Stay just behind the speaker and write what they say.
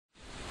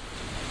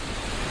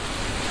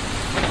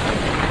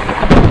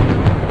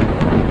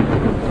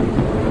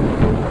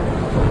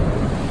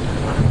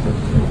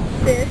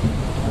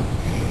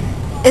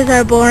is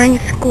our boring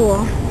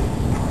school.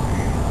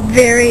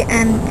 Very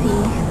empty.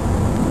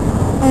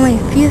 Only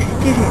a few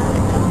students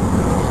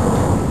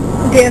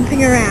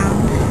dancing around.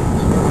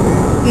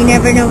 You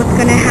never know what's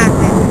going to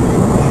happen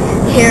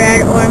here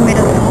at our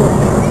middle school.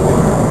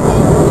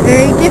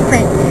 Very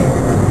different.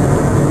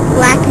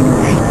 Black and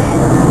white.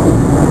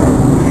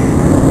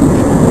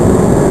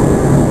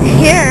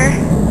 Here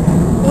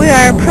we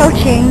are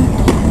approaching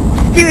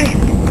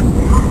students.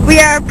 We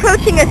are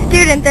approaching a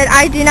student that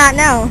I do not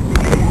know.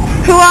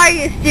 Who are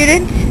you,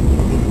 student?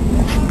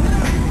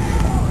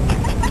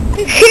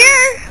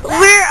 Here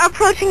we're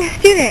approaching a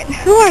student.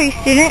 Who are you,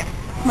 student?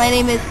 My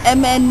name is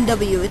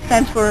MNW. It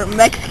stands for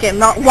Mexican,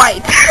 not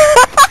white.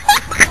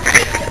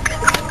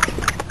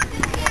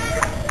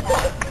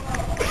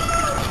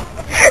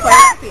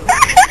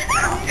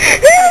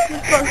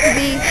 It's supposed to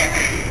be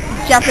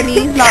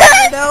Japanese, not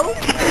Indo.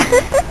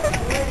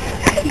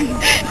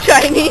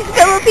 Chinese,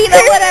 Filipino,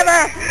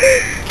 whatever.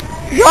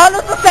 You all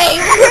look the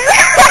same.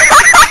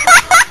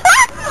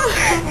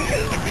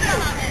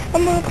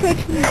 I'm gonna approach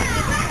you.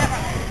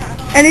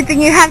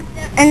 Anything you have?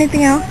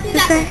 Anything else to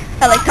say?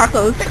 I like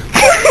tacos.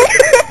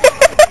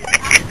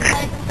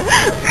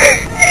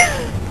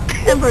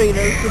 And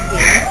burritos with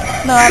beans.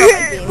 No, I don't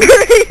like beans.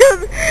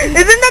 Burritos?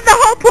 Isn't that the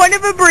whole point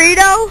of a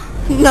burrito?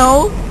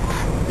 No.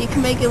 You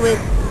can make it with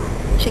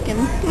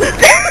chicken.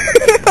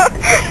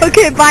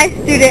 Okay, bye,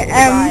 student.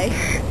 Bye.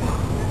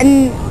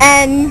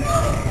 N-W.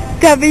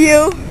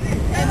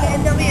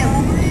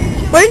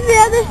 Where's the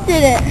other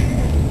student?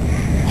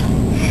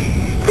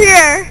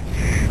 Here,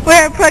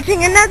 we're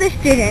approaching another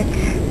student.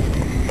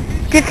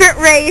 Different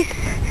race,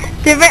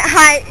 different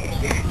height,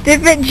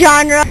 different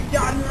genre.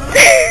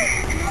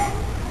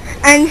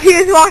 And he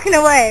was walking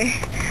away.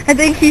 I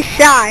think he's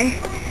shy.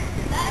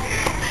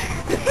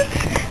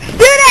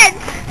 Students!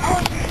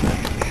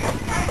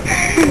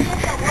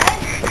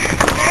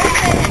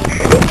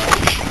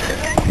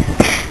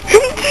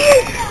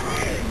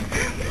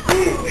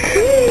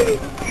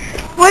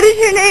 What is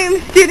your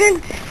name,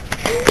 student?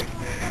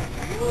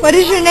 What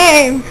is your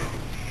name?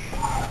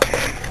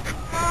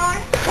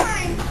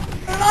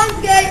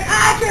 I'm gay.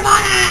 Ah,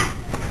 Trevana!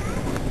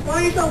 Why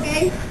are you so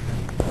gay?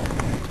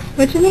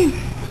 What's your name?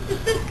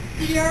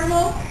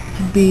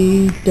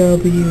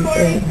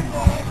 BWN.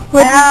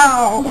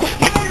 Wow.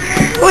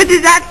 What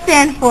does that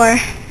stand for?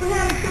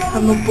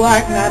 I'm a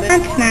black, not a...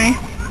 That's nice.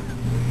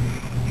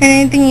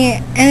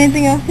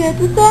 Anything else you have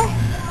to say?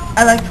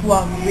 I like to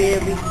walk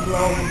really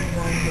slow.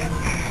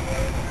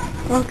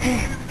 Okay,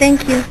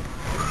 thank you.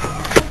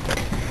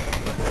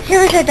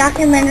 Here is a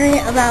documentary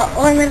about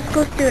all middle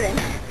school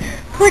students.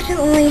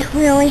 Fortunately,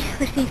 we only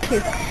received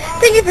 2.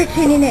 Thank you for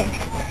tuning in.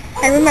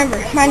 And remember,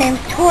 my name is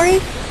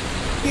Toree,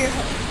 your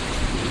host.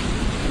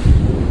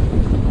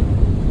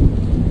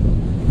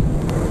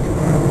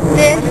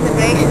 This is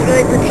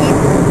really petite.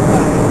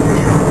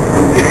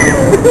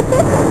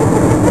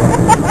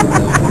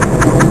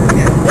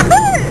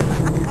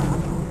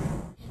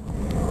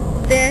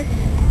 This is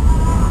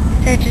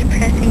such a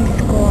depressing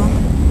school.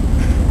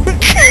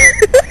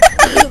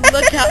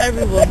 Look how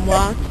everyone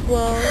walks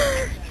slow.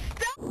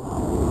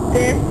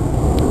 This.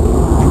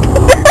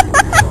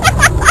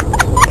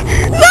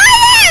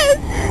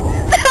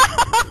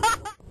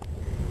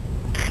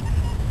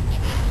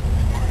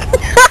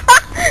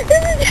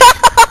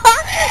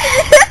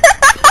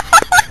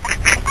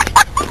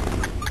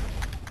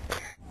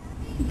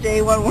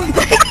 J11.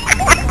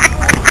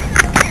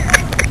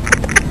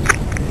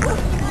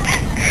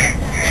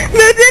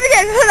 No, do it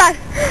again. Hold on.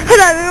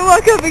 Hold on. Let me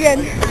walk up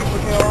again.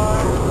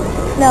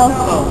 No.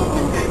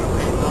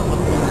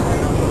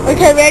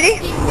 Okay, ready?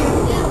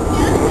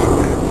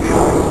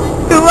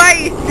 Who are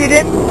you,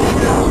 student?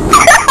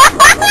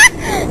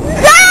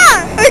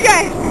 Stop!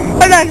 Okay.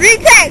 Hold on.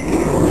 Retake.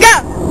 Go.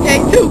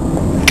 Take 2.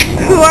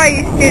 Who are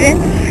you, student?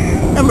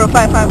 Number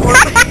 554.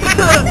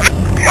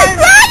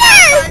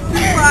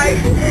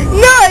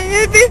 No,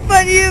 it'd be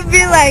funny. You'd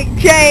be like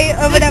Trey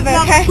or whatever.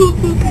 Okay.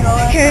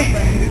 Okay.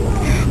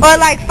 Or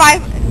like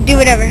 5. Do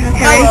whatever. Okay.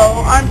 Ready?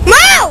 Hello, I'm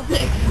Move!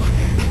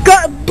 Go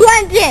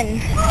blend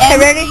in. Okay,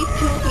 ready?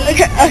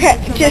 Okay, okay,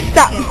 just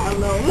stop.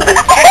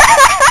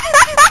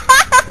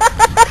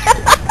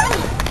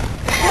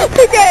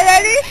 Okay,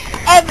 ready?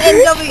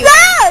 MNW.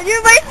 Stop!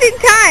 You're wasting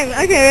time.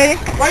 Okay, ready?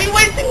 Why are you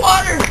wasting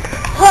water?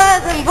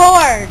 Cause I'm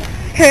bored.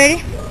 Okay,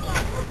 ready?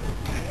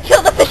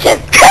 Kill the fishes.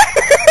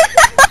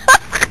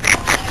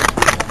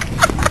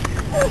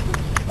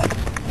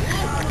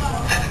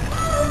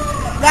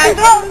 That's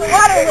all the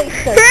water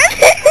waster.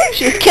 Ready?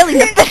 She's killing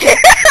the fishes.